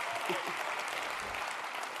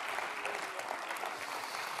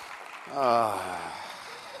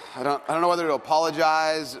I don't know whether to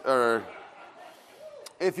apologize or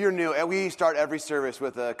if you're new. We start every service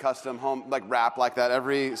with a custom home rap like that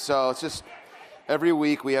so it's just every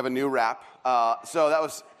week we have a new rap. So that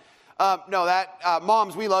was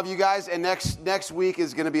moms, we love you guys, and next week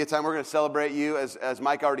is going to be a time we're going to celebrate you, as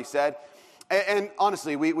Mike already said. And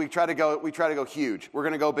honestly, we try to go huge. We're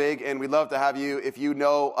going to go big, and we'd love to have you. If you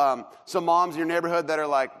know some moms in your neighborhood that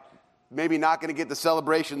are maybe not going to get the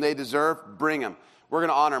celebration they deserve, bring them. We're going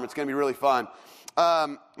to honor them. It's going to be really fun.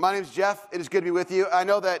 My name's Jeff. It is good to be with you. I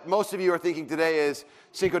know that most of you are thinking today is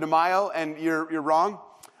Cinco de Mayo, and you're wrong.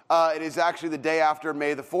 It is actually the day after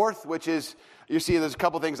May the 4th, which is, you see, there's a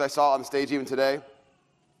couple things I saw on the stage even today.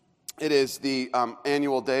 It is the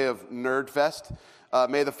annual day of Nerd Fest.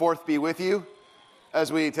 May the 4th be with you. As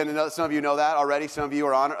we tend to know, some of you know that already. Some of you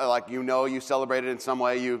are on, you celebrated in some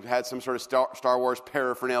way. You had some sort of Star Wars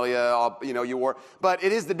paraphernalia, you wore. But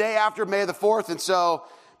it is the day after May the 4th, and so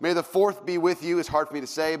May the 4th be with you. It's hard for me to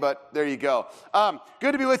say, but there you go.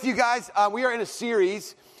 Good to be with you guys. We are in a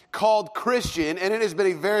series called Christian, and it has been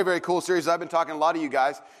a very, very cool series. I've been talking to a lot of you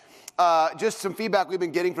guys. Just some feedback we've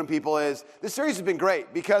been getting from people is this series has been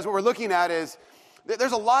great because what we're looking at is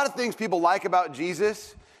there's a lot of things people like about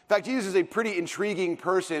Jesus. In fact, Jesus is a pretty intriguing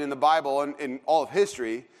person in the Bible and in all of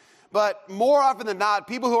history. But more often than not,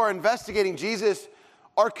 people who are investigating Jesus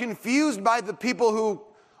are confused by the people who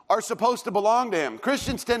are supposed to belong to him.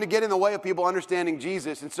 Christians tend to get in the way of people understanding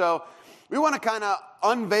Jesus. And so we want to kind of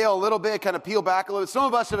unveil a little bit, kind of peel back a little bit. Some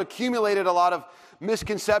of us have accumulated a lot of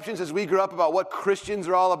misconceptions as we grew up about what Christians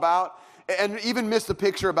are all about, and even missed the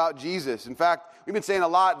picture about Jesus. In fact, we've been saying a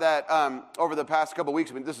lot that over the past couple of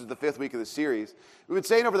weeks, this is the 5th week of the series, we've been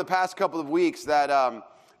saying over the past couple of weeks that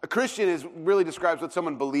a Christian really describes what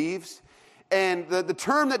someone believes. And the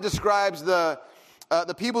term that describes the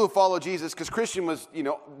people who follow Jesus, because Christian was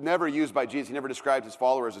never used by Jesus, he never described his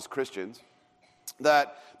followers as Christians,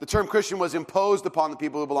 that the term Christian was imposed upon the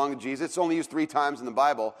people who belong to Jesus. It's only used 3 times in the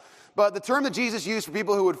Bible. But the term that Jesus used for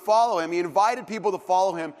people who would follow him, he invited people to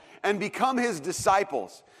follow him and become his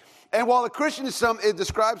disciples. And while a Christian it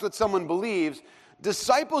describes what someone believes,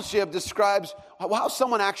 discipleship describes how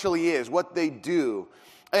someone actually is, what they do.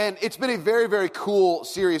 And it's been a very, very cool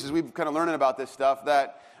series as we've kind of learning about this stuff,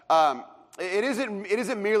 that it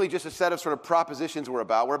isn't merely just a set of sort of propositions we're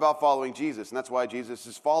about. We're about following Jesus, and that's why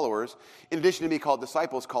Jesus' followers, in addition to being called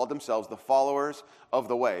disciples, called themselves the followers of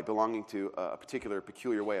the way, belonging to a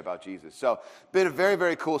peculiar way about Jesus. So, been a very,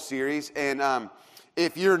 very cool series, and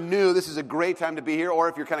if you're new, this is a great time to be here, or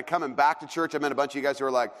if you're kind of coming back to church, I met a bunch of you guys who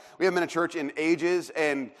are like, we haven't been in church in ages,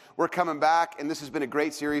 and we're coming back, and this has been a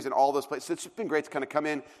great series in all those places. So it's been great to kind of come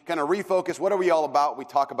in, kind of refocus. What are we all about? We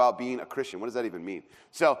talk about being a Christian. What does that even mean?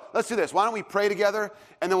 So let's do this. Why don't we pray together,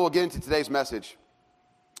 and then we'll get into today's message.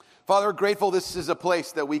 Father, we're grateful this is a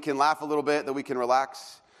place that we can laugh a little bit, that we can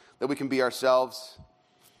relax, that we can be ourselves.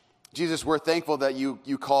 Jesus, we're thankful that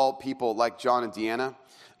you call people like John and Deanna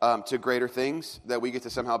to greater things that we get to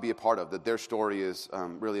somehow be a part of, that their story is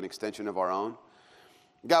really an extension of our own.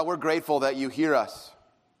 God, we're grateful that you hear us,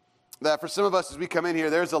 that for some of us as we come in here,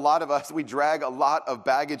 there's a lot of us, we drag a lot of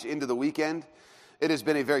baggage into the weekend. It has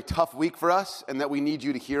been a very tough week for us, and that we need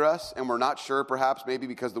you to hear us, and we're not sure perhaps maybe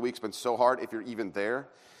because the week's been so hard if you're even there.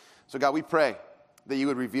 So God, we pray that you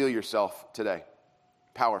would reveal yourself today,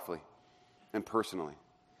 powerfully and personally.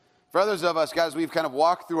 For others of us, guys, we've kind of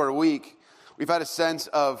walked through our week. We've had a sense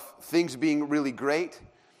of things being really great.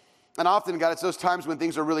 And often, God, it's those times when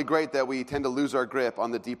things are really great that we tend to lose our grip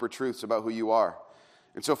on the deeper truths about who you are.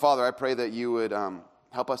 And so, Father, I pray that you would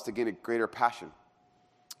help us to gain a greater passion,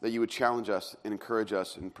 that you would challenge us and encourage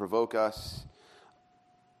us and provoke us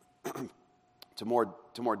to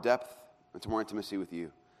more depth and to more intimacy with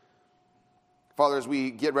you. Father, as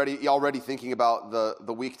we get ready, already thinking about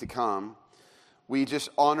the week to come, we just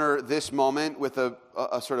honor this moment with a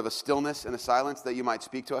sort of a stillness and a silence that you might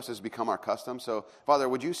speak to us as become our custom. So, Father,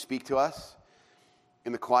 would you speak to us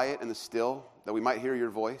in the quiet and the still, that we might hear your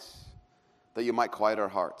voice, that you might quiet our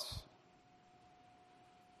hearts.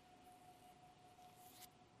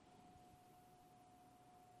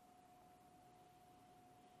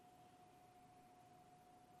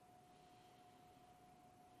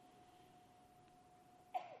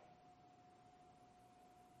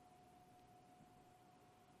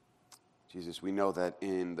 Jesus, we know that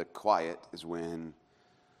in the quiet is when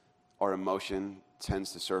our emotion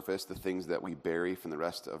tends to surface. The things that we bury from the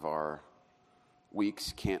rest of our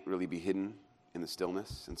weeks can't really be hidden in the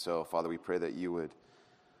stillness. And so, Father, we pray that you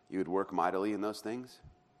would work mightily in those things.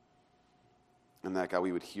 And that, God,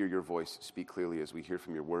 we would hear your voice speak clearly as we hear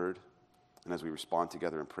from your word and as we respond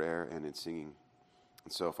together in prayer and in singing.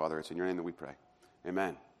 And so, Father, it's in your name that we pray.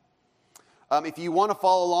 Amen. If you want to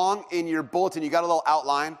follow along in your bulletin, you got a little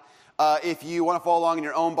outline. If you want to follow along in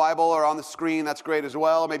your own Bible or on the screen, that's great as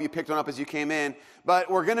well. Maybe you picked one up as you came in. But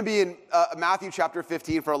we're going to be in Matthew chapter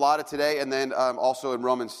 15 for a lot of today, and then also in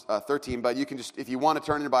Romans 13. But you can just, if you want to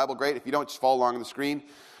turn in your Bible, great. If you don't, just follow along on the screen.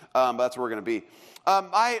 But that's where we're going to be.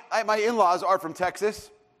 My in-laws are from Texas.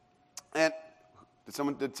 And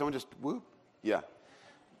did someone just whoop? Yeah.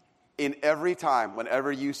 In every time,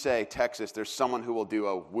 whenever you say Texas, there's someone who will do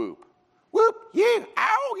a whoop. Whoop, you,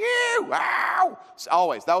 ow, you, ow. It's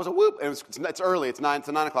always, that was a whoop. And it's early, it's 9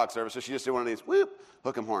 o'clock service, so she just did one of these, whoop,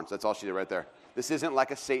 hook 'em horns. That's all she did right there. This isn't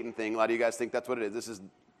like a Satan thing. A lot of you guys think that's what it is. This is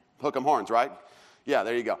hook 'em horns, right? Yeah,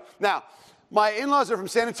 there you go. Now, my in-laws are from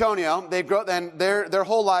San Antonio. They've grown, and their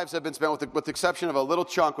whole lives have been spent, with the exception of a little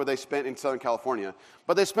chunk where they spent in Southern California.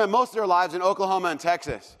 But they spent most of their lives in Oklahoma and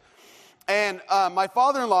Texas. And my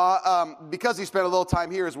father-in-law, because he spent a little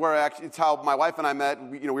time here, is where it's how my wife and I met.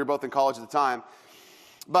 We were both in college at the time.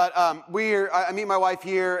 But I meet my wife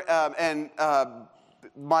here, and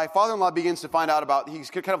my father-in-law begins to find out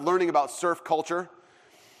he's kind of learning about surf culture.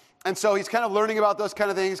 And so he's kind of learning about those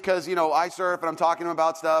kind of things because, I surf and I'm talking to him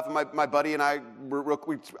about stuff. And my buddy and I, we're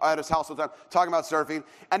at his house all the time talking about surfing.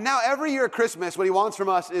 And now every year at Christmas, what he wants from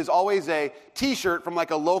us is always a T-shirt from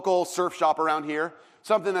like a local surf shop around here.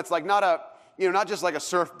 Something that's like not just like a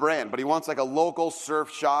surf brand, but he wants like a local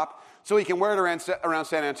surf shop so he can wear it around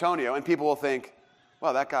San Antonio. And people will think,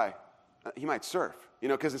 well, that guy, he might surf.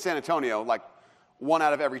 Because in San Antonio, like 1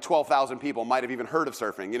 out of every 12,000 people might have even heard of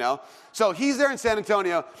surfing, So he's there in San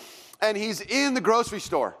Antonio, and he's in the grocery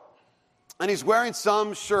store. And he's wearing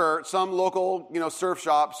some shirt, some local, surf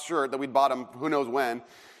shop shirt that we bought him who knows when.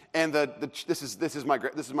 And this is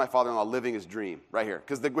my father-in-law living his dream right here.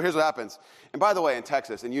 Because here's what happens. And by the way, in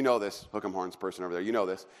Texas, and you know this, hook 'em horns person over there, you know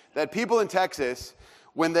this, that people in Texas,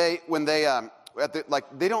 they're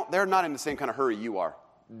not in the same kind of hurry you are.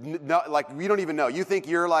 Like you don't even know. You think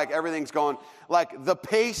you're like everything's going, like the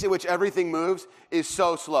pace at which everything moves is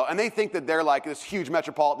so slow. And they think that they're like this huge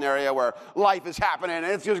metropolitan area where life is happening and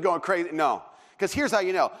it's just going crazy. No. Because here's how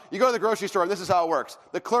you know. You go to the grocery store and this is how it works.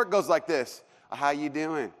 The clerk goes like this. How you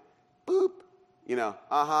doing? Boop.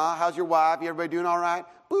 How's your wife? Everybody doing all right?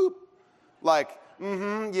 Boop. Like,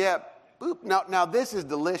 yeah. Boop. Now this is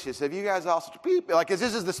delicious. Have you guys also, beep? Like,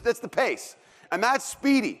 that's the pace. And that's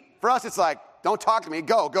speedy. For us, it's like, don't talk to me.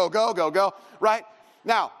 Go, go, go, go, go. Right?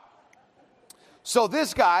 Now, so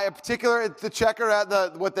this guy, in particular, the checker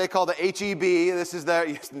at what they call the H-E-B. This is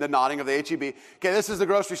the nodding of the H-E-B. Okay, this is the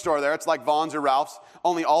grocery store there. It's like Vons or Ralph's.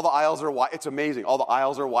 Only all the aisles are wide. It's amazing. All the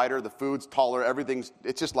aisles are wider. The food's taller.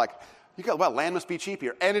 It's just like, land must be cheap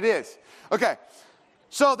here. And it is. Okay,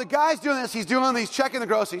 so the guy's doing this. He's checking the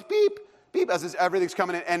groceries. Beep, beep, as everything's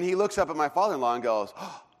coming in. And he looks up at my father-in-law and goes,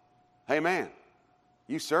 hey, man,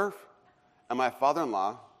 you surf? And my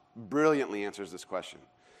father-in-law brilliantly answers this question.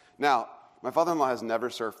 Now, my father-in-law has never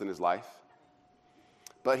surfed in his life,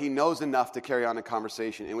 but he knows enough to carry on a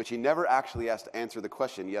conversation in which he never actually has to answer the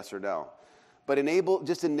question yes or no, but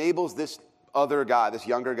enables this other guy, this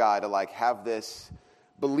younger guy, to like have this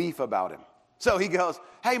belief about him. So he goes,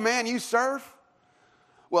 hey, man, you surf?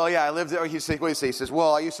 Well, yeah, I lived there. He says,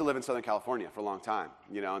 well, I used to live in Southern California for a long time,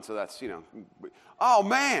 and so that's, oh,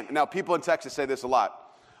 man. Now, people in Texas say this a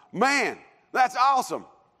lot. Man, that's awesome.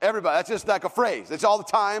 Everybody, that's just like a phrase. It's all the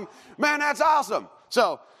time. Man, that's awesome.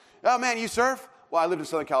 So, oh, man, you surf? Well, I lived in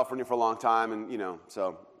Southern California for a long time, and,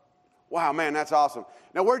 so, wow, man, that's awesome.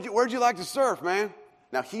 Now, where'd you like to surf, man?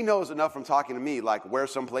 Now, he knows enough from talking to me, like, where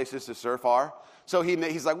some places to surf are. So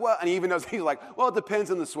he's like, well, and he even knows, he's like, well, it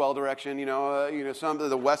depends on the swell direction, some of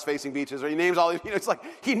the west-facing beaches, or he names all these, it's like,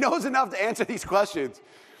 he knows enough to answer these questions.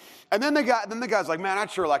 And then the guy's like, man,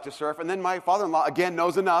 I'd sure like to surf. And then my father-in-law, again,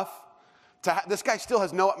 knows enough. This guy still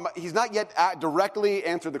has he's not yet directly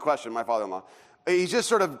answered the question, my father-in-law. He's just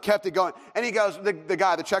sort of kept it going. And he goes,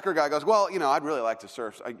 the checker guy goes, well, I'd really like to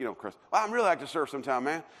surf, Chris. Well, I'd really like to surf sometime,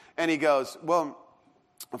 man. And he goes, well,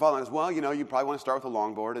 my father-in-law goes, well, you probably want to start with a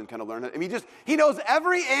longboard and kind of learn it. I mean, he knows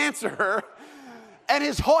every answer. And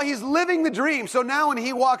he's living the dream. So now when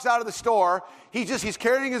he walks out of the store, he's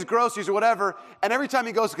carrying his groceries or whatever. And every time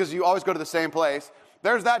he goes, because you always go to the same place,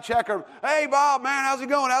 there's that checker. Hey, Bob, man, how's it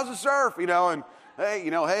going? How's the surf? And hey, hey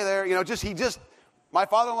there. My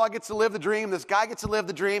father-in-law gets to live the dream. This guy gets to live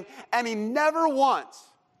the dream. And he never once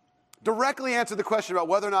directly answered the question about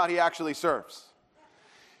whether or not he actually surfs.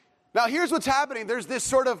 Now, here's what's happening. There's this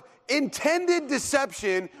sort of intended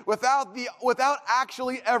deception without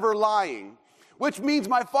actually ever lying, which means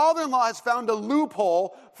my father-in-law has found a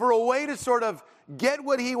loophole for a way to sort of get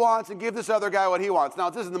what he wants and give this other guy what he wants. Now,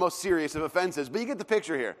 this isn't the most serious of offenses, but you get the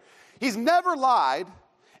picture here. He's never lied,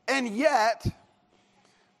 and yet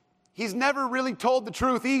he's never really told the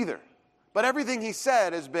truth either. But everything he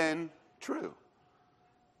said has been true.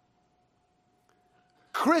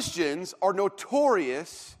 Christians are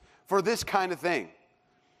notorious for this kind of thing.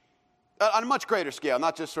 On a much greater scale,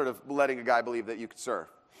 not just sort of letting a guy believe that you could serve.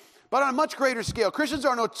 But on a much greater scale, Christians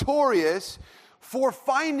are notorious for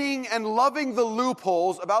finding and loving the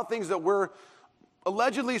loopholes about things that we're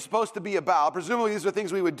allegedly supposed to be about. Presumably these are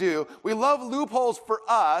things we would do. We love loopholes for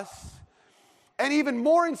us. And even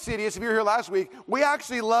more insidious, if you were here last week, we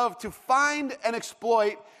actually love to find and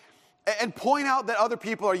exploit and point out that other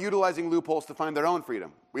people are utilizing loopholes to find their own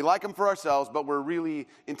freedom. We like them for ourselves, but we're really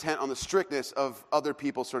intent on the strictness of other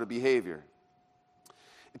people's sort of behavior.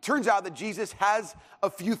 It turns out that Jesus has a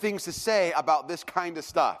few things to say about this kind of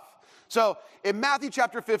stuff. So in Matthew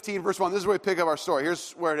chapter 15, verse 1, this is where we pick up our story.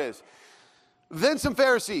 Here's where it is. Then some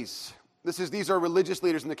Pharisees, these are religious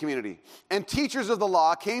leaders in the community, and teachers of the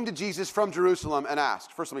law came to Jesus from Jerusalem and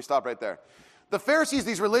asked. First, let me stop right there. The Pharisees,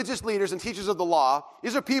 these religious leaders and teachers of the law,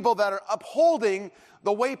 these are people that are upholding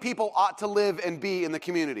the way people ought to live and be in the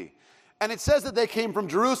community. And it says that they came from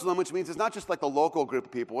Jerusalem, which means it's not just like the local group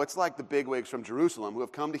of people. It's like the bigwigs from Jerusalem who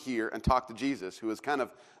have come to hear and talk to Jesus, who is kind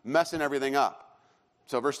of messing everything up.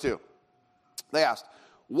 So verse 2, they asked,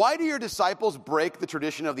 "Why do your disciples break the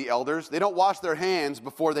tradition of the elders? They don't wash their hands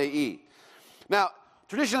before they eat." Now,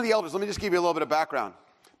 tradition of the elders, let me just give you a little bit of background.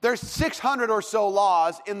 There's 600 or so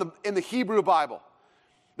laws in the Hebrew Bible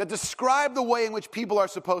that describe the way in which people are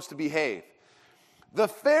supposed to behave. The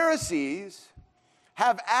Pharisees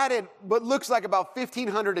have added what looks like about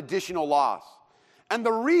 1,500 additional laws. And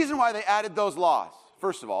the reason why they added those laws,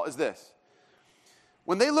 first of all, is this.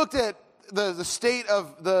 When they looked at the state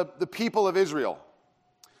of the people of Israel,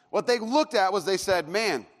 what they looked at was they said,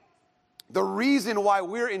 man, the reason why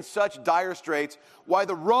we're in such dire straits, why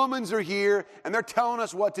the Romans are here and they're telling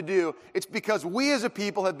us what to do, it's because we as a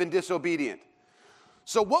people have been disobedient.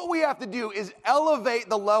 So what we have to do is elevate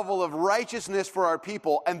the level of righteousness for our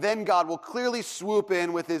people, and then God will clearly swoop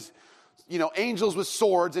in with his, angels with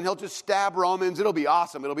swords, and he'll just stab Romans. It'll be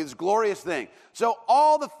awesome. It'll be this glorious thing. So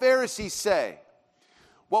all the Pharisees say,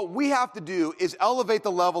 what we have to do is elevate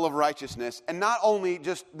the level of righteousness, and not only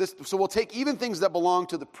just this, so we'll take even things that belong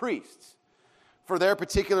to the priests for their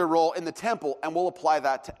particular role in the temple, and we'll apply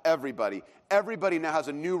that to everybody. Everybody now has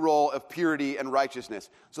a new role of purity and righteousness.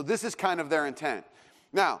 So this is kind of their intent.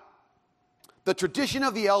 Now, the tradition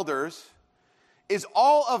of the elders is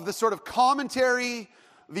all of the sort of commentary,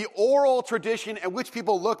 the oral tradition at which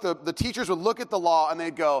people look, the teachers would look at the law and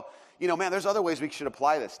they'd go, man, there's other ways we should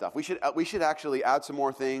apply this stuff. We should actually add some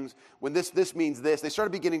more things. When this means this, they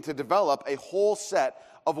started beginning to develop a whole set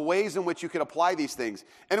of ways in which you could apply these things.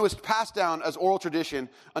 And it was passed down as oral tradition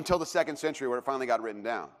until the 2nd century where it finally got written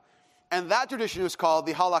down. And that tradition was called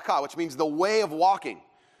the halakha, which means the way of walking.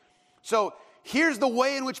 So here's the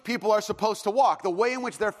way in which people are supposed to walk. The way in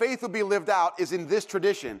which their faith will be lived out is in this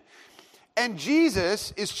tradition. And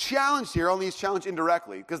Jesus is challenged here, only he's challenged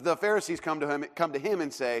indirectly, because the Pharisees come to him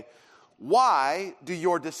and say, why do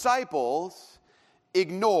your disciples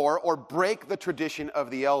ignore or break the tradition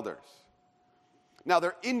of the elders? Now,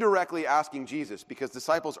 they're indirectly asking Jesus because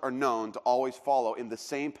disciples are known to always follow in the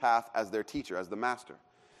same path as their teacher, as the master.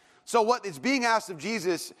 So what is being asked of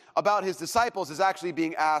Jesus about his disciples is actually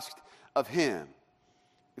being asked of him.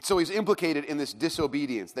 And so he's implicated in this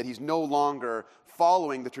disobedience, that he's no longer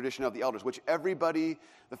following the tradition of the elders, which the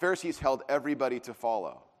Pharisees held everybody to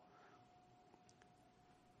follow.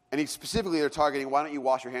 And they're targeting, why don't you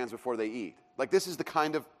wash your hands before they eat? Like, this is the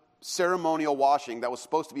kind of ceremonial washing that was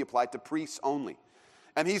supposed to be applied to priests only.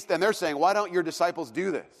 And they're saying, why don't your disciples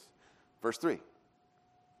do this? Verse 3.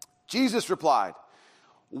 Jesus replied,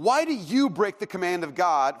 why do you break the command of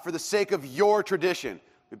God for the sake of your tradition?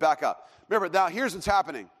 We back up. Remember, now here's what's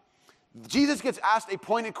happening. Jesus gets asked a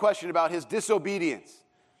pointed question about his disobedience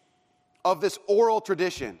of this oral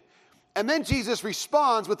tradition. And then Jesus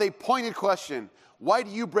responds with a pointed question. Why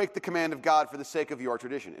do you break the command of God for the sake of your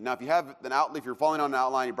tradition? And now if you have an outline, if you're following on an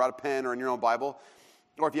outline, you brought a pen or in your own Bible,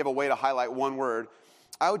 or if you have a way to highlight one word,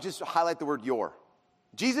 I would just highlight the word your.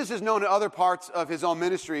 Jesus is known in other parts of his own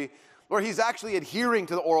ministry where he's actually adhering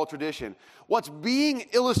to the oral tradition. What's being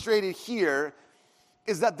illustrated here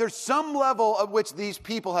is that there's some level of which these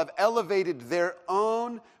people have elevated their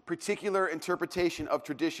own particular interpretation of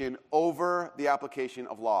tradition over the application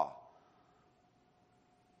of law.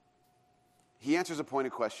 He answers a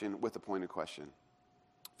pointed question with a pointed question.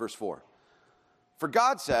 Verse 4. For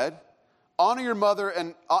God said, honor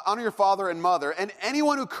your father and mother, and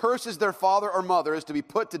anyone who curses their father or mother is to be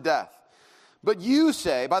put to death. But you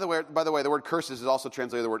say, by the way, the word curses is also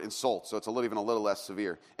translated the word insult, so it's even a little less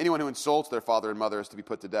severe. Anyone who insults their father and mother is to be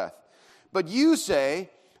put to death. But you say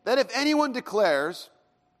that if anyone declares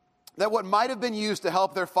that what might have been used to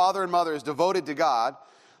help their father and mother is devoted to God,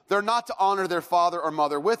 they're not to honor their father or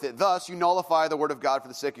mother with it. Thus, you nullify the word of God for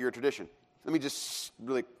the sake of your tradition. Let me just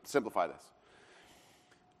really simplify this.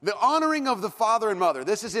 The honoring of the father and mother,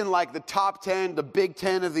 this is in like the top 10, the big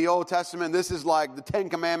 10 of the Old Testament. This is like the 10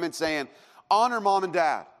 Commandments saying, honor mom and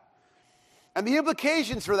dad. And the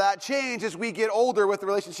implications for that change as we get older with the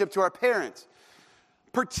relationship to our parents.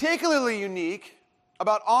 Particularly unique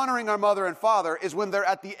about honoring our mother and father is when they're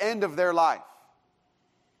at the end of their life.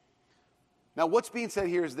 Now, what's being said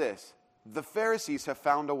here is this. The Pharisees have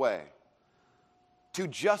found a way to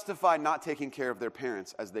justify not taking care of their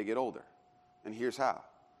parents as they get older. And here's how.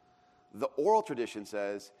 The oral tradition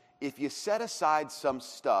says, if you set aside some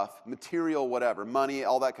stuff, material, whatever, money,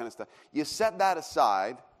 all that kind of stuff, you set that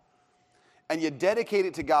aside and you dedicate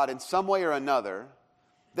it to God in some way or another,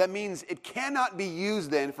 that means it cannot be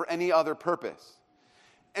used then for any other purpose.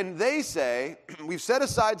 And they say, we've set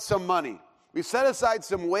aside some money. We've set aside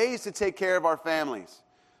some ways to take care of our families.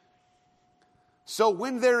 So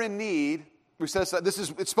when they're in need, we set aside,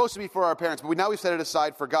 it's supposed to be for our parents, but now we've set it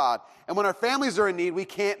aside for God. And when our families are in need, we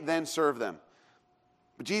can't then serve them.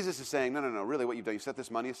 But Jesus is saying, no, really what you've done, you set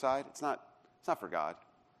this money aside, it's not for God.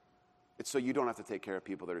 It's so you don't have to take care of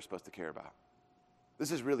people that are supposed to care about.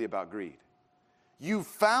 This is really about greed. You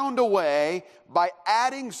found a way by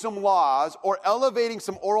adding some laws or elevating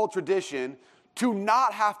some oral tradition to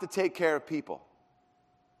not have to take care of people.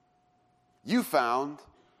 You found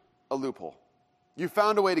a loophole. You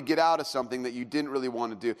found a way to get out of something that you didn't really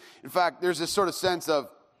want to do. In fact, there's this sort of sense of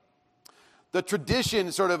the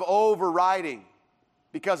tradition sort of overriding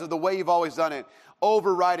because of the way you've always done it,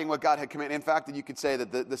 overriding what God had commanded. In fact, you could say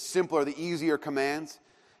that the simpler, the easier commands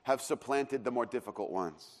have supplanted the more difficult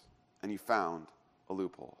ones. And you found a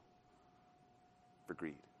loophole for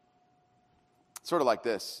greed. Sort of like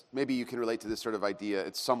this. Maybe you can relate to this sort of idea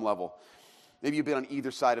at some level. Maybe you've been on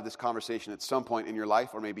either side of this conversation at some point in your life,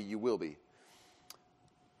 or maybe you will be.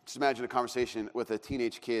 Just imagine a conversation with a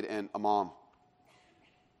teenage kid and a mom.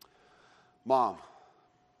 Mom,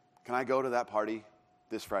 can I go to that party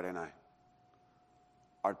this Friday night?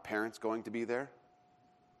 Are parents going to be there?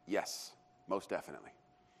 Yes, most definitely.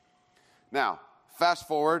 Now, fast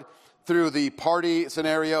forward through the party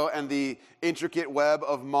scenario and the intricate web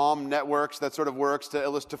of mom networks that sort of works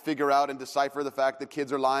to figure out and decipher the fact that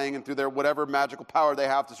kids are lying, and through their whatever magical power they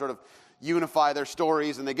have to sort of unify their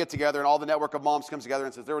stories, and they get together and all the network of moms comes together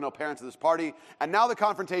and says there were no parents at this party, and now the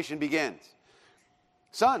confrontation begins.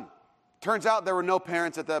 Son, turns out there were no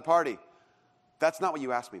parents at that party. That's not what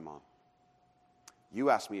you asked me, Mom. You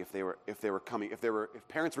asked me if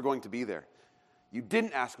parents were going to be there. You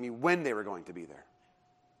didn't ask me when they were going to be there.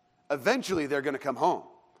 Eventually, they're going to come home.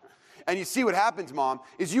 And you see what happens, Mom,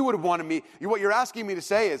 is you would have wanted me, what you're asking me to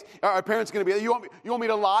say is, are parents going to be there? You want me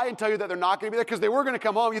to lie and tell you that they're not going to be there because they were going to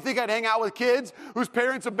come home? You think I'd hang out with kids whose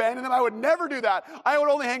parents abandoned them? I would never do that. I would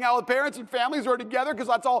only hang out with parents and families who are together because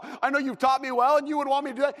that's all. I know you've taught me well, and you would want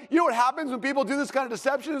me to do that. You know what happens when people do this kind of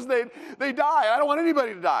deception is they die. I don't want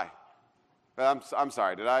anybody to die. But I'm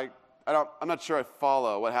sorry, I'm not sure I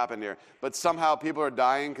follow what happened here. But somehow people are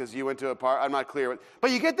dying because you went to a party. I'm not clear. But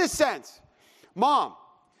you get this sense. Mom,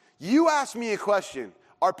 you asked me a question.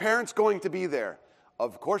 Are parents going to be there?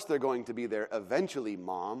 Of course they're going to be there eventually,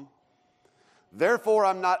 Mom. Therefore,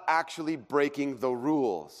 I'm not actually breaking the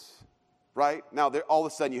rules. Right? Now, all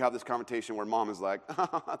of a sudden you have this conversation where Mom is like,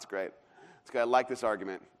 oh, that's great. It's good. I like this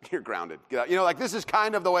argument. You're grounded. Get out. This is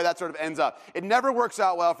kind of the way that sort of ends up. It never works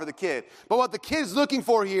out well for the kid. But what the kid's looking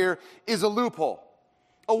for here is a loophole.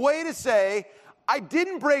 A way to say, I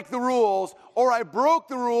didn't break the rules, or I broke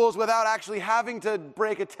the rules without actually having to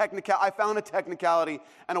break a technicality. I found a technicality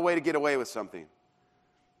and a way to get away with something.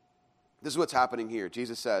 This is what's happening here.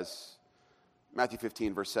 Jesus says, Matthew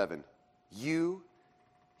 15, verse 7, you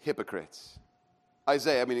hypocrites.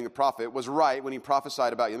 Isaiah, meaning the prophet, was right when he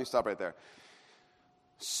prophesied about you. Let me stop right there.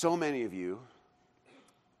 So many of you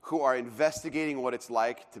who are investigating what it's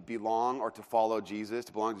like to belong or to follow Jesus,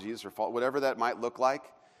 to belong to Jesus, or whatever that might look like,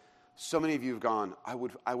 so many of you have gone, I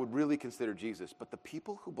would really consider Jesus, but the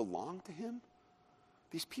people who belong to him,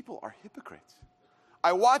 these people are hypocrites.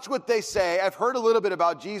 I watch what they say. I've heard a little bit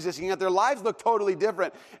about Jesus, and yet their lives look totally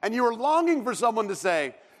different. And you are longing for someone to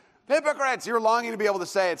say, hypocrites, you're longing to be able to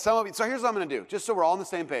say it. Some of you. So here's what I'm going to do, just so we're all on the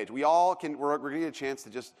same page. We're going to get a chance to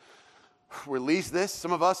just release this.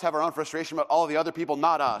 Some of us have our own frustration about all the other people,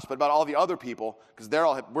 not us, but about all the other people, because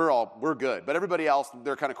we're good. But everybody else,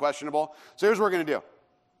 they're kind of questionable. So here's what we're going to do.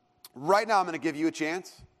 Right now, I'm going to give you a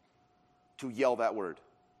chance to yell that word.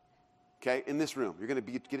 Okay? In this room, you're going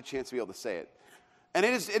to get a chance to be able to say it. And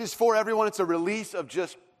it is for everyone. It's a release of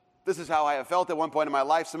just, this is how I have felt at one point in my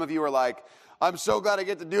life. Some of you are like, I'm so glad I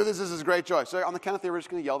get to do this. This is a great choice. So on the count of 3, we're just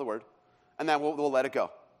going to yell the word, and then we'll let it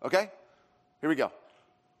go. Okay? Here we go.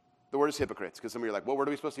 The word is hypocrites, because some of you are like, what word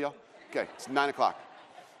are we supposed to yell? Okay, it's 9 o'clock.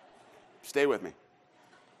 Stay with me.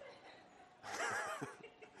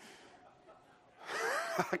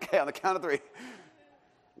 Okay, on the count of 3.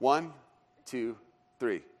 1, 2,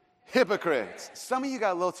 3. Hypocrites. Some of you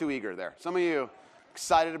got a little too eager there. Some of you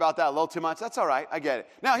excited about that a little too much. That's all right. I get it.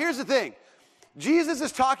 Now, here's the thing. Jesus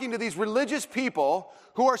is talking to these religious people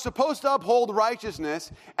who are supposed to uphold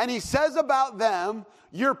righteousness, and he says about them,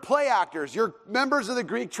 you're play actors, you're members of the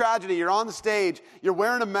Greek tragedy, you're on the stage, you're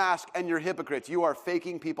wearing a mask, and you're hypocrites. You are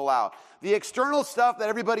faking people out. The external stuff that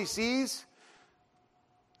everybody sees,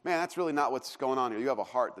 man, that's really not what's going on here. You have a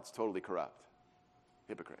heart that's totally corrupt.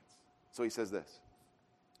 Hypocrites. So he says this,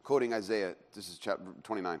 quoting Isaiah, this is chapter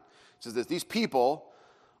 29. It says this, these people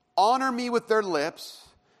honor me with their lips,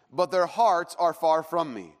 but their hearts are far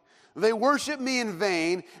from me. They worship me in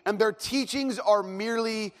vain, and their teachings are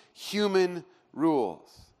merely human rules.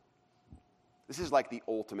 This is like the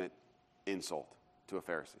ultimate insult to a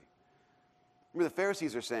Pharisee. Remember, the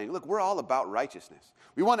Pharisees are saying, look, we're all about righteousness.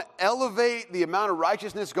 We want to elevate the amount of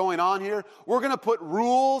righteousness going on here. We're going to put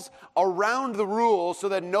rules around the rules so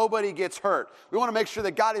that nobody gets hurt. We want to make sure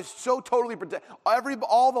that God is so totally protected.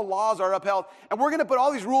 All the laws are upheld. And we're going to put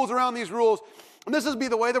all these rules around these rules. And this will be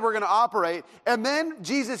the way that we're going to operate. And then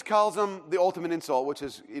Jesus calls them the ultimate insult, which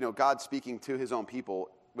is, God speaking to his own people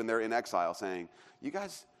when they're in exile, saying, you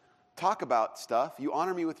guys talk about stuff. You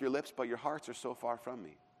honor me with your lips, but your hearts are so far from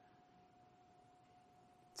me.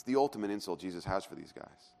 It's the ultimate insult Jesus has for these guys.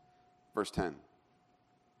 Verse 10.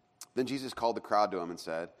 Then Jesus called the crowd to him and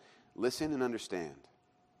said, listen and understand.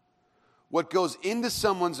 What goes into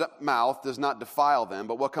someone's mouth does not defile them,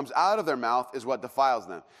 but what comes out of their mouth is what defiles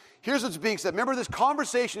them. Here's what's being said. Remember, this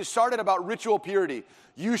conversation started about ritual purity.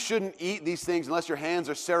 You shouldn't eat these things unless your hands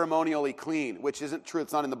are ceremonially clean, which isn't true.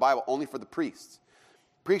 It's not in the Bible, only for the priests.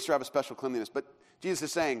 Priests have a special cleanliness. But Jesus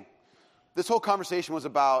is saying, this whole conversation was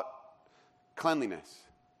about cleanliness.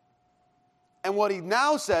 And what he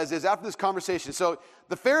now says is, after this conversation, so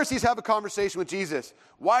the Pharisees have a conversation with Jesus.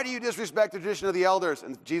 Why do you disrespect the tradition of the elders?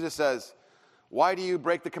 And Jesus says, why do you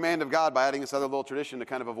break the command of God by adding this other little tradition to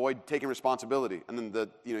kind of avoid taking responsibility? And then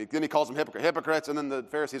then he calls them hypocrites, and then the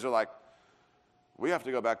Pharisees are like, we have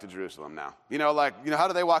to go back to Jerusalem now. How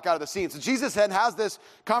do they walk out of the scene? So Jesus then has this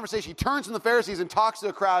conversation. He turns from the Pharisees and talks to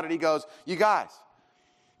the crowd, and he goes, you guys,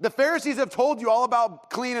 the Pharisees have told you all about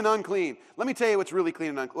clean and unclean. Let me tell you what's really clean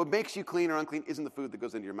and unclean. What makes you clean or unclean isn't the food that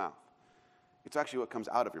goes into your mouth. It's actually what comes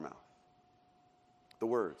out of your mouth. The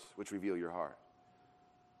words which reveal your heart.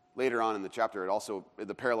 Later on in the chapter,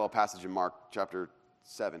 the parallel passage in Mark chapter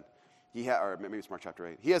 7, or maybe it's Mark chapter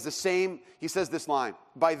 8. He says this line,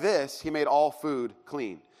 by this he made all food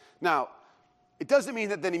clean. Now, it doesn't mean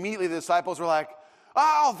that then immediately the disciples were like,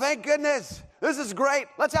 oh, thank goodness. This is great.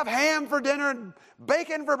 Let's have ham for dinner and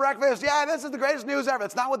bacon for breakfast. Yeah, this is the greatest news ever.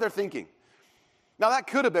 That's not what they're thinking. Now, that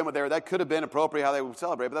could have been that could have been appropriate how they would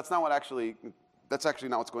celebrate, but that's actually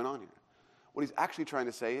not what's going on here. What he's actually trying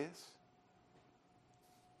to say is,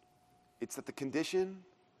 it's that the condition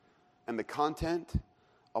and the content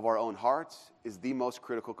of our own hearts is the most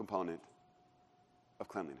critical component of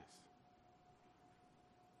cleanliness.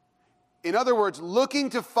 In other words,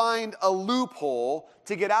 looking to find a loophole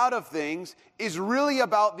to get out of things is really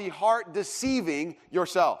about the heart deceiving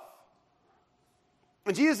yourself.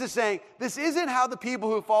 And Jesus is saying, this isn't how the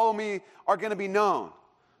people who follow me are going to be known.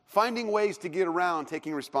 Finding ways to get around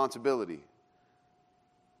taking responsibility.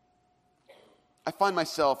 I find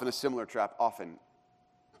myself in a similar trap often.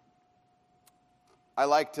 I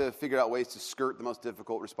like to figure out ways to skirt the most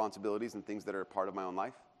difficult responsibilities and things that are a part of my own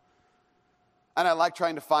life. And I like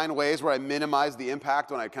trying to find ways where I minimize the impact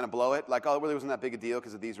when I kind of blow it. Like, oh, it really wasn't that big a deal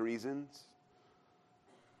because of these reasons.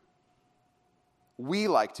 We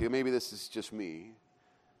like to, maybe this is just me,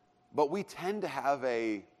 but we tend to have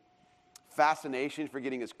a fascination for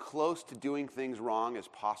getting as close to doing things wrong as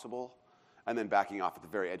possible and then backing off at the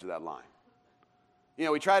very edge of that line.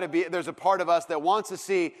 We try to there's a part of us that wants to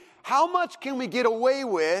see how much can we get away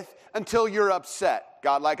with until you're upset.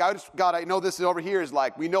 God, I know this is over here is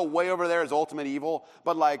like, we know way over there is ultimate evil,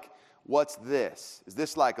 but what's this? Is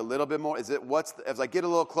this a little bit more? As I get a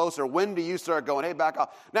little closer, when do you start going, hey, back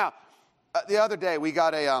off? Now, The other day, we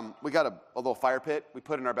got a little fire pit we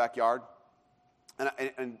put in our backyard,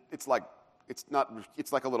 and it's like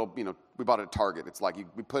a little, we bought it at Target. It's like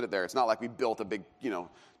we put it there. It's not like we built a big,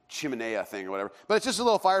 chimenea thing or whatever. But it's just a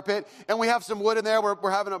little fire pit, and we have some wood in there.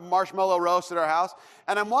 We're having a marshmallow roast at our house,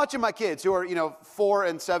 and I'm watching my kids who are 4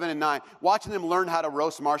 and 7 and 9, watching them learn how to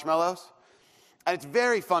roast marshmallows. And it's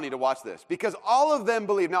very funny to watch this because all of them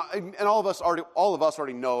believe now, and all of us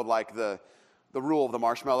already know like the rule of the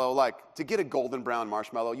marshmallow. Like to get a golden brown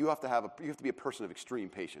marshmallow, you have to be a person of extreme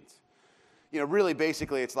patience. Really,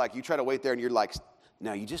 basically, it's like you try to wait there, and you're like,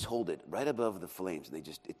 now you just hold it right above the flames, and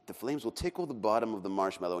the flames will tickle the bottom of the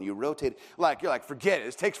marshmallow, and you rotate it. You're like, forget it.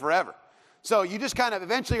 This takes forever. So you just kind of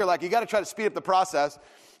eventually you're like, you got to try to speed up the process,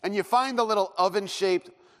 and you find the little oven-shaped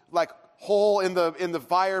hole in the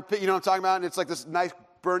fire pit. You know what I'm talking about? And it's like this nice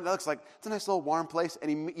burn. It looks like it's a nice little warm place,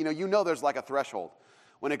 and there's like a threshold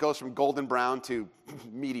when it goes from golden brown to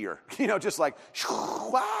meteor, just like,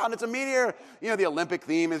 wow, and it's a meteor. The Olympic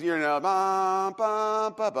theme is, bum,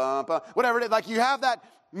 bum, bum, bum, bum, whatever it is. Like, you have that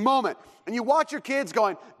moment, and you watch your kids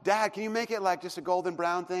going, Dad, can you make it like just a golden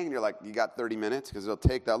brown thing? And you're like, you got 30 minutes because it'll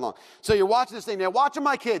take that long. So you're watching this thing. Now, watching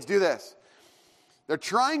my kids do this. They're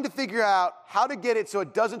trying to figure out how to get it so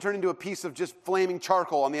it doesn't turn into a piece of just flaming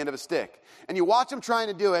charcoal on the end of a stick. And you watch them trying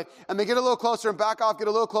to do it, and they get a little closer and back off, get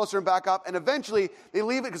a little closer and back off, and eventually they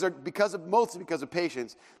leave it mostly because of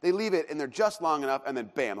patience. They leave it, and they're just long enough, and then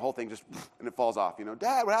bam, the whole thing and it falls off.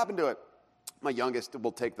 Dad, what happened to it? My youngest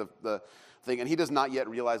will take the thing, and he does not yet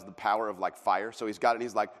realize the power of fire. So he's got it, and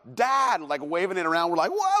he's like, Dad, waving it around. We're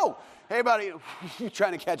like, whoa, hey buddy,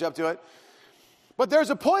 trying to catch up to it. But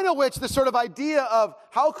there's a point at which this sort of idea of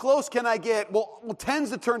how close can I get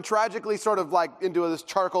tends to turn tragically sort of into this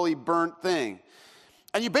charcoal-y burnt thing.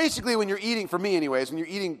 And you basically, when you're eating, for me anyways, when you're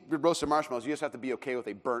eating roasted marshmallows, you just have to be okay with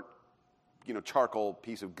a burnt, charcoal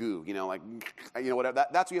piece of goo, whatever.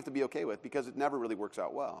 That's what you have to be okay with because it never really works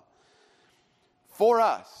out well. For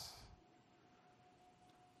us,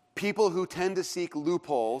 people who tend to seek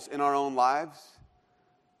loopholes in our own lives,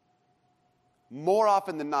 more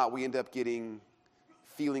often than not, we end up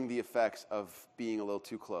feeling the effects of being a little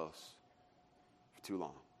too close for too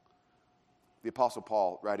long. The Apostle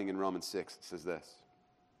Paul, writing in Romans 6, says this.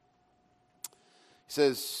 He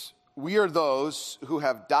says, we are those who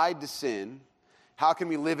have died to sin. How can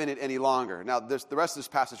we live in it any longer? Now, the rest of this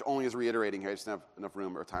passage only is reiterating here. I just don't have enough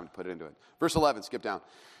room or time to put it into it. Verse 11, skip down.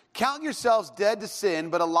 Count yourselves dead to sin,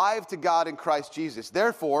 but alive to God in Christ Jesus.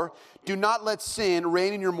 Therefore, do not let sin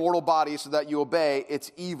reign in your mortal body so that you obey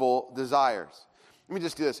its evil desires. Let me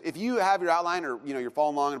just do this. If you have your outline or, you're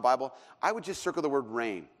following along in the Bible, I would just circle the word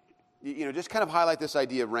reign. Just kind of highlight this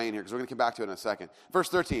idea of reign here because we're going to come back to it in a second. Verse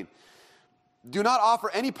 13. Do not offer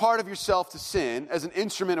any part of yourself to sin as an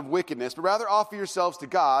instrument of wickedness, but rather offer yourselves to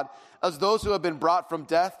God as those who have been brought from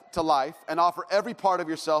death to life, and offer every part of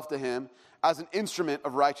yourself to him as an instrument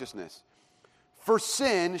of righteousness. For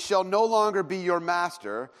sin shall no longer be your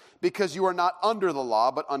master, because you are not under the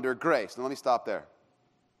law, but under grace. Now let me stop there.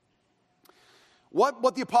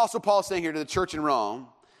 What the Apostle Paul is saying here to the church in Rome,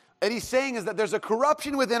 and he's saying is that there's a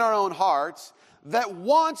corruption within our own hearts that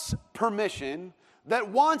wants permission, that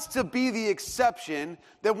wants to be the exception,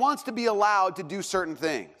 that wants to be allowed to do certain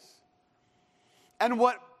things. And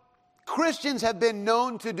what Christians have been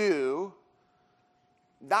known to do,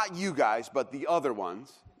 not you guys, but the other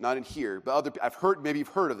ones, not in here, but maybe you've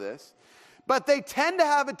heard of this, but they tend to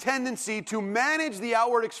have a tendency to manage the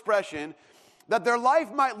outward expression that their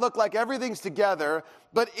life might look like everything's together,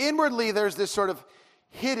 but inwardly there's this sort of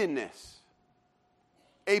hiddenness,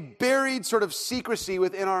 a buried sort of secrecy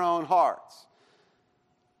within our own hearts.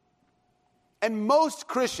 And most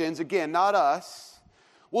Christians, again, not us,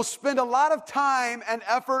 will spend a lot of time and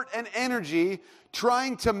effort and energy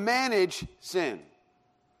trying to manage sin.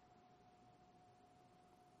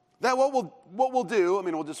 That what we'll do,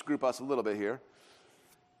 we'll just group us a little bit here,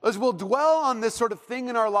 is we'll dwell on this sort of thing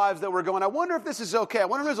in our lives that we're going, I wonder if this is okay. I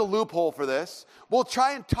wonder if there's a loophole for this. We'll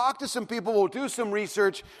try and talk to some people. We'll do some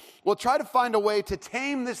research. We'll try to find a way to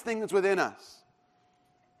tame this thing that's within us.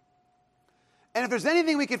 And if there's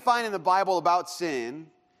anything we could find in the Bible about sin,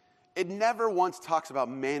 it never once talks about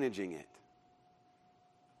managing it.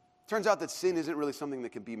 Turns out that sin isn't really something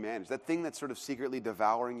that can be managed. That thing that's sort of secretly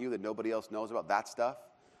devouring you that nobody else knows about, that stuff,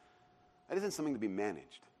 that isn't something to be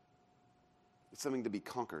managed. It's something to be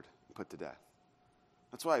conquered and put to death.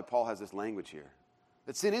 That's why Paul has this language here.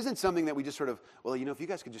 That sin isn't something that we just sort of, if you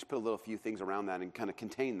guys could just put a few things around that and kind of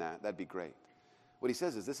contain that, that'd be great. What he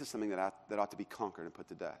says is this is something that ought to be conquered and put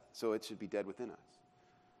to death. So it should be dead within us.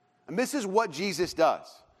 And this is what Jesus does.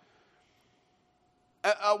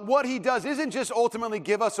 What he does isn't just ultimately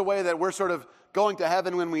give us a way that we're sort of going to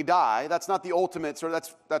heaven when we die. That's not the ultimate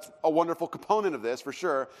that's a wonderful component of this for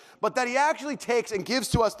sure. But that he actually takes and gives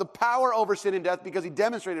to us the power over sin and death, because he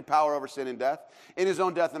demonstrated power over sin and death in his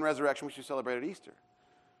own death and resurrection, which we celebrate at Easter.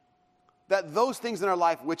 That those things in our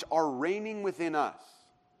life which are reigning within us,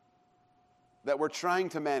 that we're trying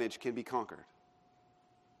to manage, can be conquered.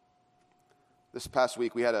 This past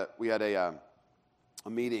week we had a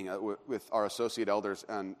meeting with our associate elders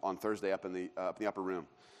on Thursday up in the upper room,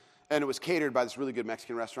 and it was catered by this really good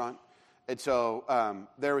Mexican restaurant. And so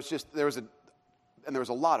there was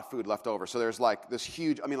a lot of food left over. So there's like this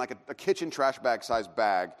huge, like a kitchen trash bag sized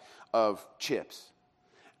bag of chips,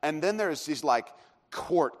 and then there's these like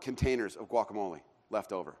quart containers of guacamole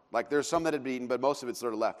left over. Like there's some that had been eaten, but most of it's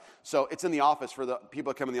sort of left. So it's in the office for the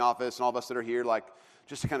people that come in the office and all of us that are here, like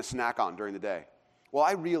just to kind of snack on during the day. Well,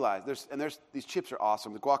 I realized there's these chips are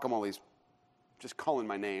awesome. The guacamole's just calling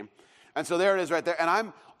my name. And so there it is right there. And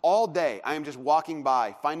I'm all day, I am just walking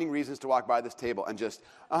by, finding reasons to walk by this table and just,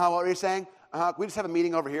 what were you saying? Can we just have a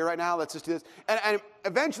meeting over here right now? Let's just do this. And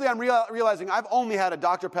eventually I'm realizing I've only had a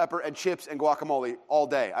Dr. Pepper and chips and guacamole all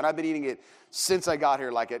day. And I've been eating it since I got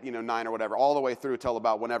here, like at 9 or whatever, all the way through till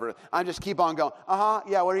about whenever. I just keep on going,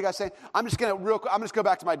 yeah, what are you guys saying? I'm just going to go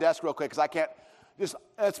back to my desk real quick because I can't.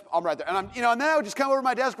 I'm right there. And and then I would just come over to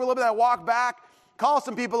my desk for a little bit, and I walk back, call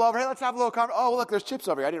some people over, hey, let's have a little conversation. Oh, look, there's chips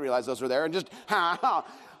over here. I didn't realize those were there. And just,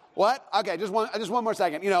 what? Okay, just one more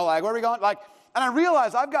second. Like, where are we going? Like, and I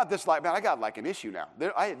realized I've got this, like, man, I got like an issue now.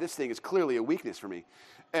 This thing is clearly a weakness for me.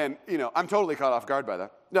 And, I'm totally caught off guard by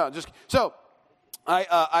that. No, so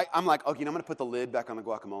I'm like, okay, I'm going to put the lid back on the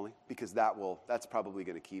guacamole because that's probably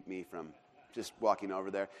going to keep me from just walking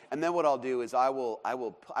over there. And then what I'll do is I will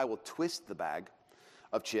twist the bag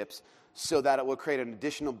of chips so that it will create an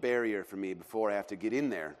additional barrier for me before I have to get in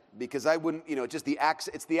there, because I wouldn't, just the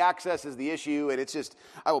access is the issue, and it's just,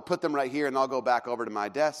 I will put them right here and I'll go back over to my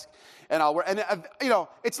desk and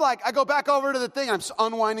it's like I go back over to the thing, I'm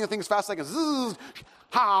unwinding the thing as fast as I can. Zzz,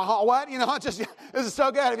 what? This is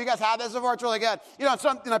so good. Have you guys had this before? It's really good.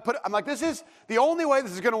 Something I'm like, this is the only way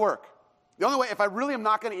this is going to work. The only way, if I really am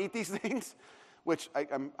not going to eat these things, which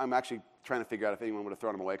I'm actually trying to figure out if anyone would have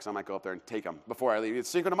thrown them away, because I might go up there and take them before I leave. It's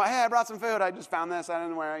secret in my head. I brought some food. I just found this. I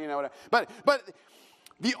didn't wear it, whatever. But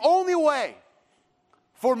the only way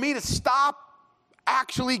for me to stop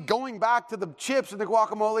actually going back to the chips and the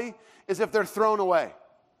guacamole is if they're thrown away.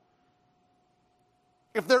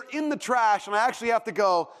 If they're in the trash and I actually have to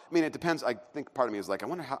go, it depends. I think part of me is like, I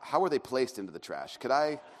wonder how were they placed into the trash?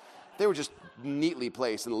 They were just neatly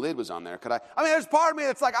placed and the lid was on there. There's part of me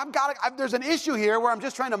that's like, there's an issue here where I'm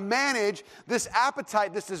just trying to manage this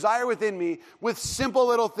appetite, this desire within me with simple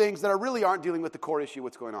little things that really aren't dealing with the core issue,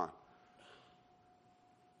 what's going on.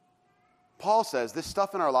 Paul says this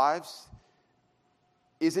stuff in our lives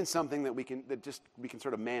isn't something that we can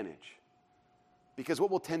sort of manage. Because what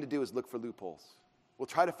we'll tend to do is look for loopholes. We'll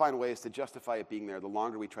try to find ways to justify it being there the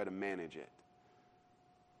longer we try to manage it.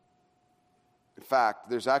 In fact,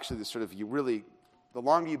 there's actually this sort of, the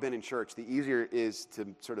longer you've been in church, the easier it is to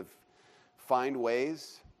sort of find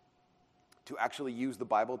ways to actually use the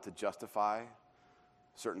Bible to justify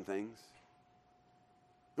certain things.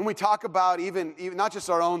 When we talk about even not just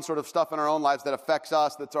our own sort of stuff in our own lives that affects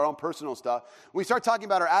us, that's our own personal stuff, when we start talking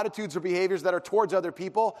about our attitudes or behaviors that are towards other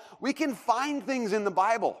people, we can find things in the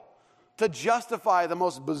Bible to justify the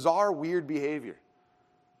most bizarre, weird behavior.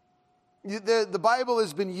 The Bible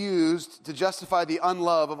has been used to justify the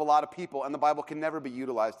unlove of a lot of people, and the Bible can never be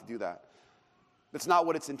utilized to do that. That's not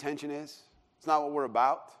what its intention is. It's not what we're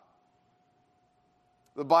about.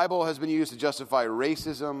 The Bible has been used to justify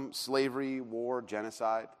racism, slavery, war,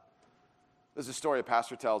 genocide. There's a story a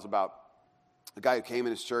pastor tells about a guy who came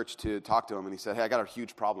in his church to talk to him, and he said, hey, I got a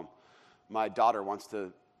huge problem. My daughter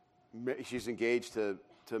she's engaged to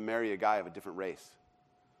marry a guy of a different race.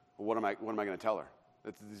 Well, what am I going to tell her?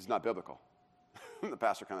 This is not biblical. The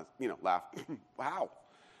pastor kind of, laughed.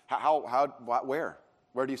 How, where?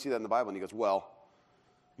 Where do you see that in the Bible? And he goes, well,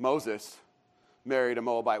 Moses married a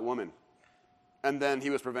Moabite woman, and then he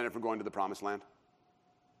was prevented from going to the promised land.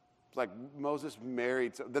 It's like Moses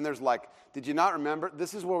married. Then there's did you not remember?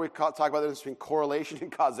 This is where we talk about the difference between correlation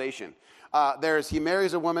and causation. He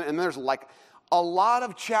marries a woman, and there's a lot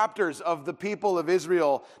of chapters of the people of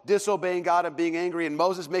Israel disobeying God and being angry, and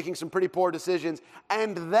Moses making some pretty poor decisions,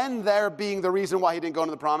 and then there being the reason why he didn't go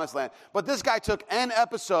into the promised land. But this guy took an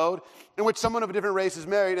episode in which someone of a different race is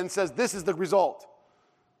married and says, this is the result,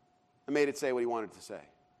 and made it say what he wanted to say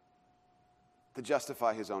to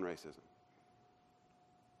justify his own racism.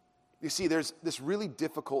 You see, there's this really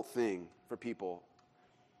difficult thing for people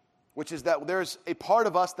which is that there's a part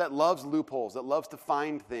of us that loves loopholes, that loves to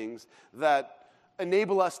find things that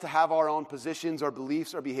enable us to have our own positions or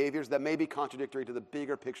beliefs or behaviors that may be contradictory to the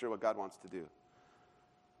bigger picture of what God wants to do.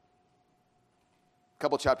 A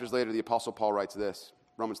couple chapters later, the Apostle Paul writes this,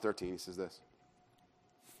 Romans 13, he says this.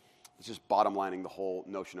 It's just bottom lining the whole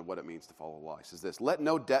notion of what it means to follow the law. He says this, let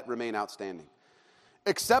no debt remain outstanding,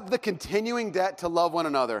 except the continuing debt to love one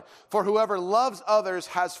another. For whoever loves others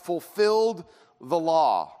has fulfilled the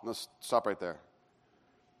law. Let's stop right there.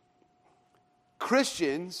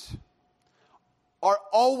 Christians are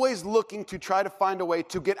always looking to try to find a way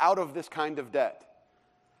to get out of this kind of debt.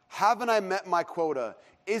 Haven't I met my quota?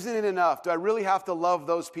 Isn't it enough? Do I really have to love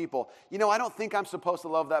those people? You know, I don't think I'm supposed to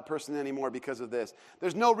love that person anymore because of this.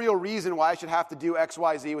 There's no real reason why I should have to do X,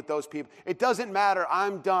 Y, Z with those people. It doesn't matter.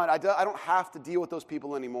 I'm done. I don't have to deal with those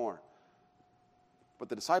people anymore. But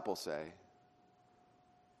the disciples say,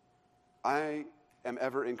 I am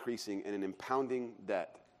ever increasing in an impounding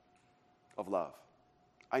debt of love.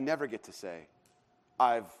 I never get to say,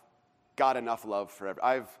 I've got enough love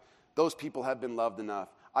forever. Those people have been loved enough.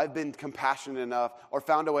 I've been compassionate enough, or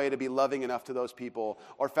found a way to be loving enough to those people,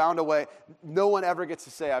 or found a way. No one ever gets to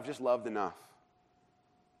say, I've just loved enough.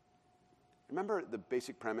 Remember the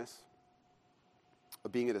basic premise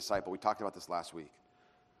of being a disciple? We talked about this last week.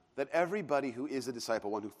 That everybody who is a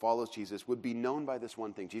disciple, one who follows Jesus, would be known by this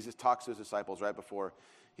one thing. Jesus talks to his disciples right before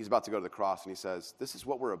he's about to go to the cross, and he says, this is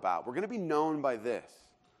what we're about. We're going to be known by this,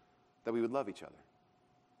 that we would love each other.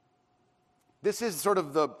 This is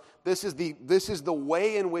the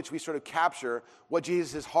way in which we sort of capture what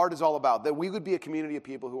Jesus' heart is all about, that we would be a community of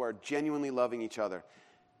people who are genuinely loving each other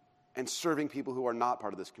and serving people who are not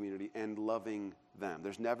part of this community and loving them.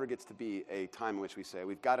 There's never gets to be a time in which we say,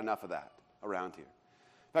 we've got enough of that around here.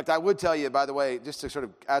 In fact, I would tell you, by the way, just to sort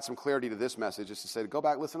of add some clarity to this message, just to say, go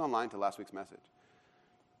back, listen online to last week's message.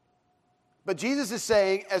 But Jesus is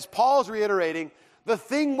saying, as Paul's reiterating, the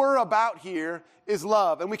thing we're about here is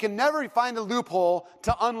love, and we can never find a loophole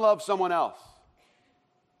to unlove someone else.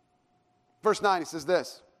 Verse 9, he says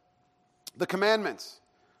this, the commandments,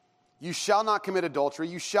 you shall not commit adultery,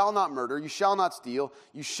 you shall not murder, you shall not steal,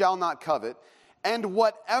 you shall not covet, and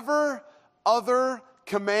whatever other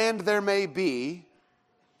command there may be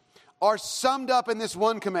are summed up in this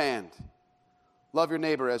one command, love your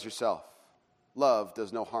neighbor as yourself. Love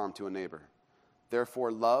does no harm to a neighbor.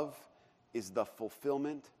 Therefore, love is the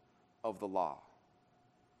fulfillment of the law.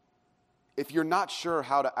 If you're not sure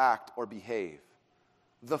how to act or behave,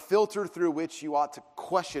 the filter through which you ought to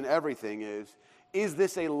question everything is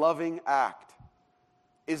this a loving act?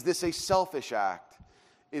 Is this a selfish act?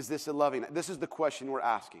 Is this a loving act? This is the question we're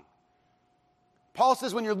asking. Paul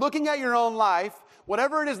says when you're looking at your own life,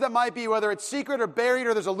 whatever it is that might be, whether it's secret or buried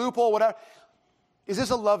or there's a loophole, whatever, is this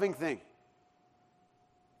a loving thing?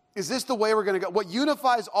 Is this the way we're going to go? What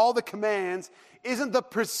unifies all the commands isn't the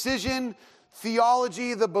precision,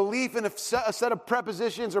 theology, the belief in a set of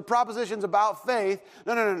prepositions or propositions about faith.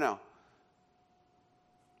 No.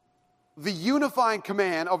 The unifying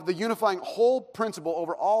command of the unifying whole principle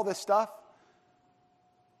over all this stuff,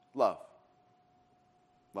 love.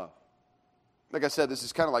 Love. Like I said, this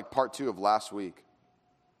is kind of like part 2 of last week.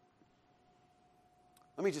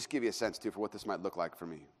 Let me just give you a sense, too, for what this might look like for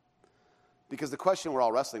me. Because the question we're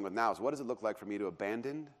all wrestling with now is, what does it look like for me to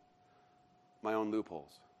abandon my own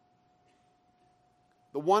loopholes?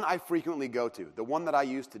 The one I frequently go to, the one that I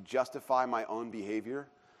use to justify my own behavior,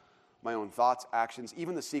 my own thoughts, actions,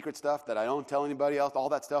 even the secret stuff that I don't tell anybody else, all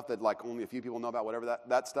that stuff that like only a few people know about, whatever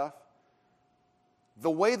that stuff.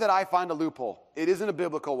 The way that I find a loophole, it isn't a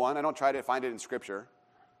biblical one. I don't try to find it in Scripture.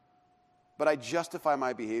 But I justify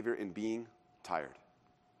my behavior in being tired.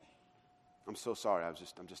 I'm so sorry. I'm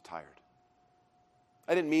just tired.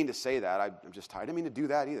 I didn't mean to say that. I'm just tired. I didn't mean to do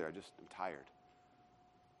that either. I'm tired.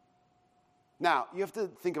 Now, you have to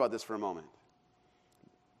think about this for a moment.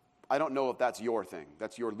 I don't know if that's your thing.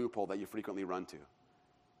 That's your loophole that you frequently run to.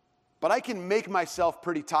 But I can make myself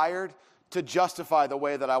pretty tired to justify the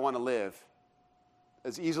way that I want to live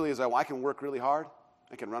as easily as I want. I can work really hard.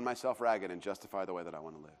 I can run myself ragged and justify the way that I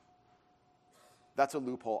want to live. That's a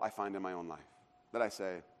loophole I find in my own life. That I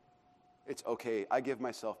say, it's okay. I give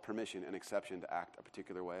myself permission and exception to act a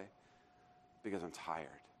particular way because I'm tired.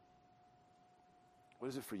 What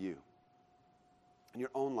is it for you? In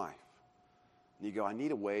your own life. And you go, I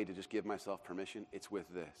need a way to just give myself permission. It's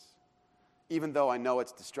with this. Even though I know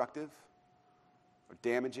it's destructive or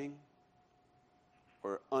damaging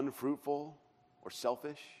or unfruitful or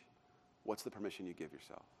selfish, what's the permission you give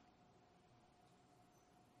yourself?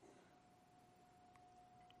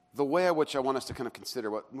 The way in which I want us to kind of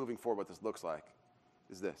consider moving forward what this looks like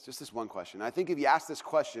is this, just this one question. I think if you ask this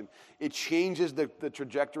question, it changes the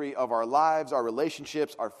trajectory of our lives, our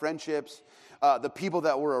relationships, our friendships, the people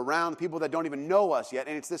that we're around, the people that don't even know us yet.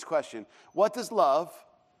 And it's this question: what does love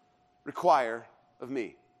require of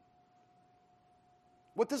me?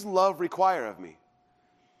 What does love require of me?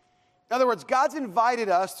 In other words, God's invited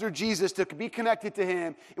us through Jesus to be connected to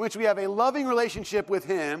him, in which we have a loving relationship with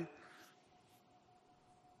him.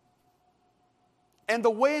 And the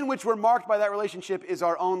way in which we're marked by that relationship is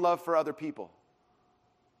our own love for other people.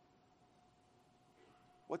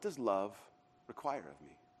 What does love require of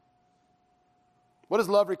me? What does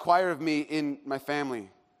love require of me in my family,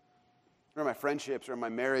 or in my friendships, or in my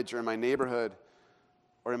marriage, or in my neighborhood,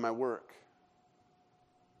 or in my work?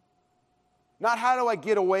 Not how do I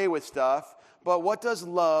get away with stuff, but what does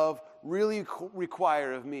love really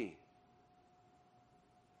require of me?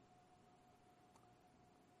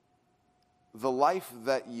 The life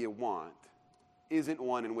that you want isn't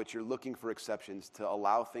one in which you're looking for exceptions to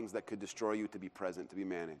allow things that could destroy you to be present, to be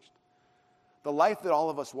managed. The life that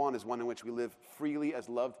all of us want is one in which we live freely as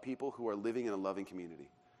loved people who are living in a loving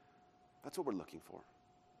community. That's what we're looking for.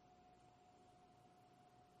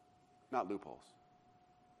 Not loopholes.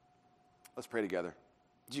 Let's pray together.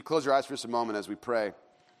 Would you close your eyes for just a moment as we pray?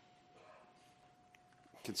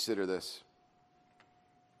 Consider this.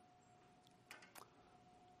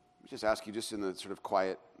 Just ask you, just in the sort of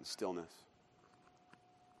quiet and stillness,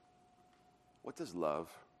 what does love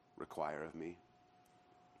require of me?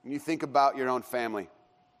 When you think about your own family,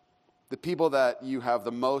 the people that you have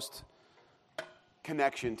the most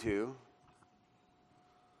connection to,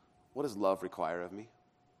 what does love require of me?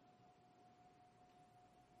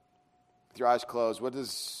 With your eyes closed, when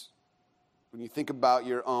you think about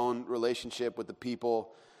your own relationship with the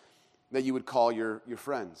people that you would call your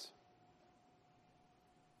friends,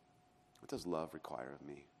 what does love require of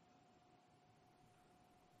me?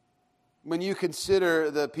 When you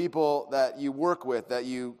consider the people that you work with, that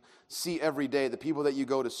you see every day, the people that you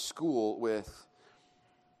go to school with,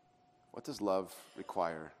 what does love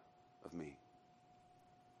require of me?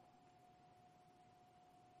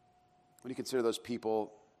 When you consider those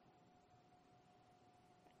people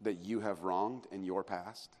that you have wronged in your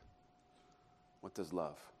past, what does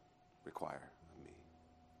love require of me?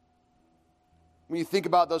 When you think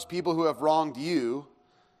about those people who have wronged you,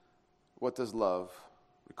 what does love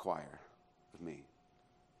require of me?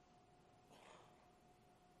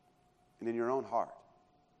 And in your own heart,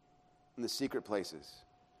 in the secret places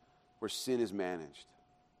where sin is managed,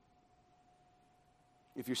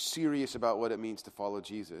 if you're serious about what it means to follow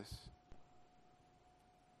Jesus,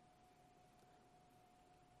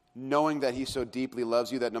 knowing that he so deeply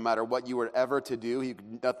loves you that no matter what you were ever to do,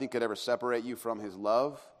 nothing could ever separate you from his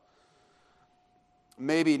love,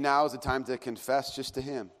 maybe now is the time to confess just to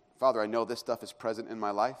him. Father, I know this stuff is present in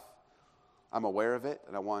my life. I'm aware of it,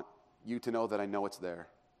 and I want you to know that I know it's there.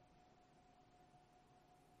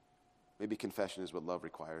 Maybe confession is what love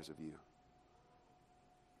requires of you.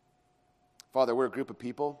 Father, we're a group of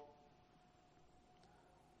people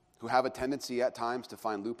who have a tendency at times to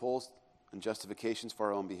find loopholes and justifications for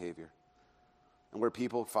our own behavior. And we're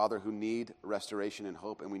people, Father, who need restoration and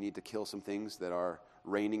hope, and we need to kill some things that are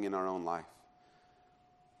reigning in our own life.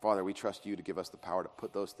 Father, we trust you to give us the power to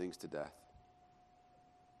put those things to death,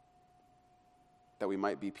 that we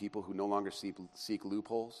might be people who no longer seek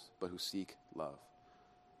loopholes, but who seek love.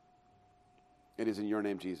 It is in your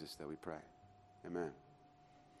name, Jesus, that we pray. Amen.